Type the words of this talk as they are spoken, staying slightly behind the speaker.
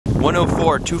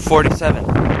104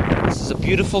 247. This is a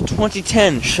beautiful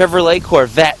 2010 Chevrolet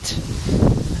Corvette.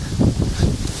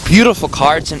 Beautiful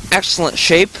car. It's in excellent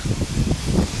shape.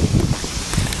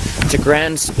 It's a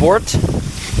grand sport.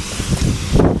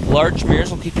 Large mirrors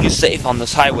will keep you safe on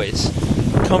those highways.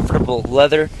 Comfortable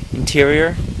leather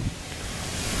interior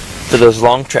for those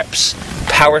long trips.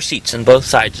 Power seats on both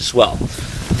sides as well.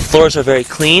 Floors are very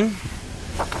clean.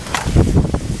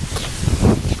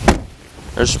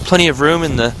 There's plenty of room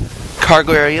in the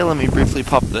cargo area. Let me briefly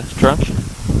pop the trunk.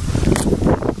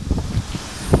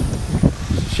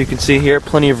 As you can see here,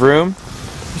 plenty of room.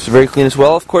 It's very clean as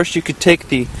well. Of course, you could take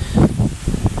the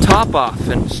top off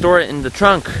and store it in the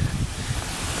trunk.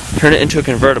 Turn it into a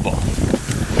convertible.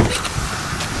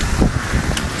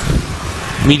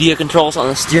 Media controls on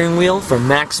the steering wheel for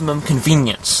maximum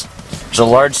convenience. There's a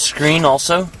large screen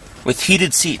also with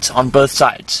heated seats on both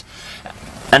sides.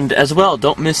 And as well,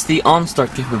 don't miss the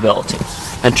OnStart capability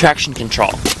and traction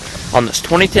control on this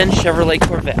 2010 Chevrolet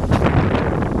Corvette.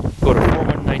 Go to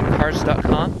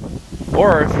 419cars.com,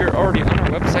 or if you're already on our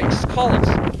website, just call us.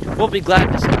 We'll be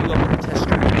glad to set you up on a test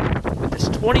drive with this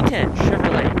 2010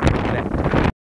 Chevrolet Corvette.